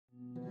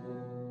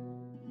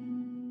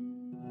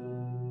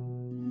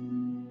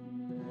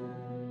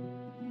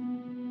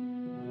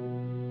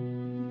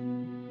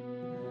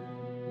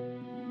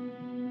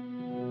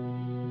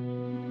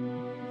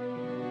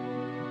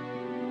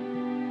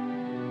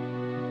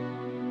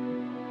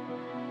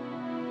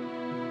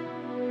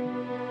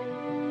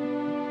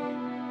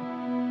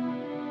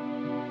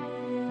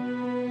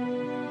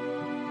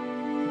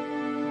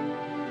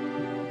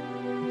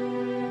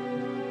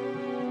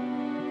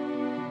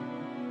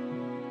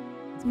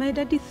My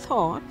daddy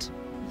thought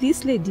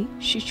this lady,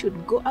 she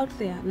should go out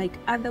there like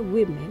other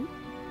women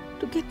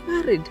to get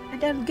married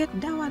and I'll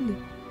get dowry.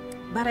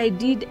 But I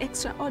did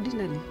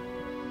extraordinarily.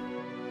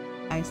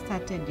 I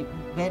started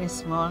very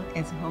small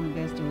as a home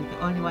based with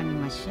only one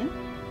machine.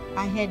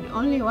 I had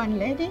only one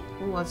lady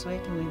who was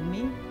working with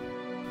me.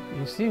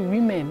 You see,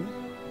 women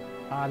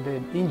are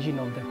the engine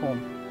of the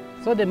home.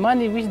 So the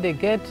money which they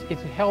get, it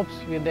helps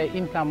with the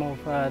income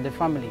of the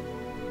family.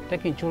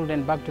 Taking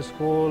children back to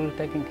school,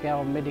 taking care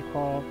of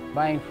medical,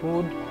 buying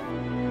food.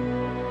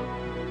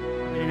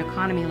 In an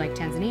economy like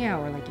Tanzania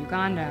or like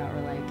Uganda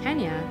or like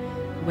Kenya,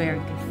 where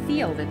you can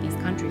feel that these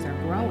countries are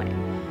growing,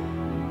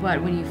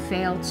 but when you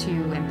fail to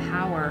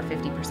empower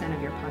 50%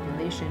 of your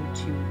population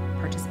to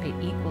participate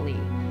equally,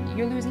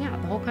 you're losing out.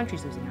 The whole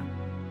country's losing out.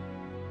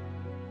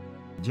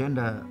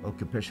 Gender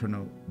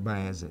occupational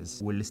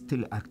biases will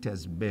still act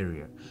as a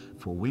barrier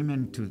for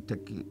women to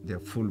take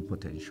their full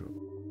potential.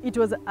 It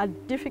was a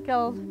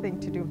difficult thing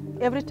to do.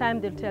 Every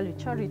time they'll tell you,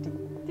 Charity,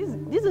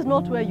 this is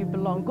not where you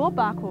belong. Go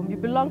back home. You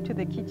belong to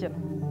the kitchen.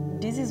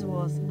 This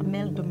was a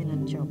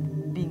male-dominant job,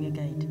 being a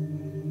guide.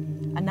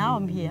 And now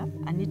I'm here.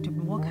 I need to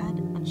work hard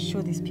and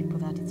show these people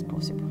that it's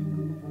possible.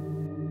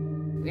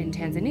 In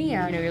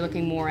Tanzania, you're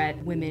looking more at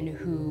women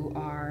who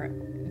are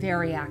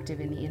very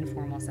active in the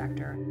informal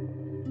sector.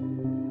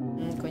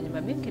 Kwenye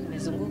mabenki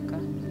nimezunguka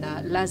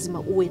na lazima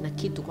uwe na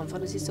kitu. Kwa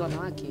mfano sisi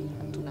wanawake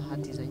hatuna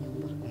hati za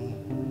nyumba.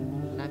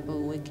 Naomba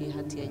uweke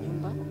hati ya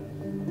nyumba.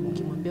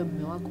 Ukimwambia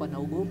mume wako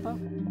anaogopa.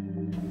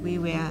 We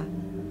were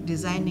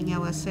designing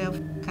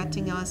ourselves,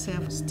 cutting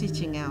ourselves,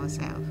 stitching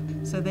ourselves.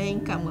 So the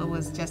income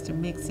was just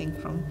mixing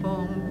from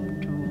home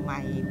to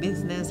my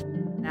business.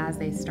 As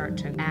they start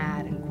to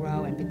add and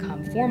grow and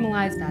become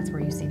formalized, that's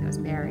where you see those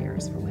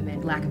barriers for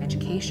women. Lack of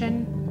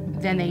education,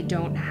 then they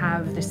don't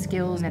have the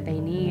skills that they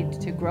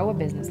need to grow a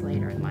business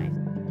later in life.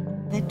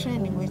 The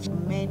training which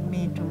made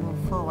me to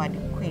move forward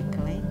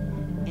quickly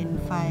in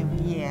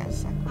 5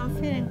 years. I'm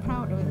feeling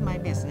proud with my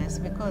business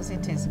because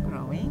it is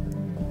growing.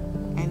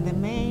 And the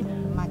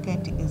main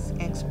market is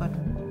export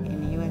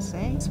in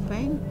USA,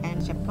 Spain,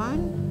 and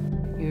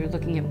Japan. You're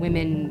looking at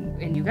women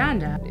in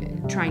Uganda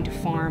trying to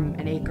farm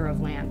an acre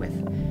of land with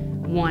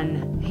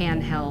one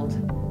handheld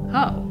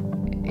hoe.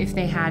 If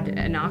they had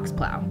an ox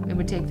plow, it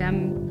would take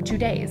them 2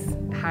 days.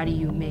 How do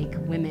you make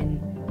women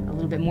a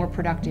little bit more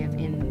productive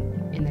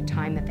in the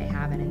time that they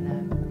have and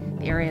in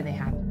the area they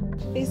have?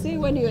 They say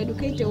when you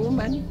educate a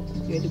woman,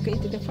 you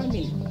educate the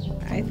family.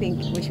 I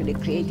think we should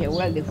create a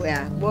world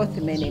where both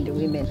men and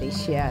women, they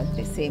share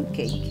the same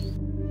cake.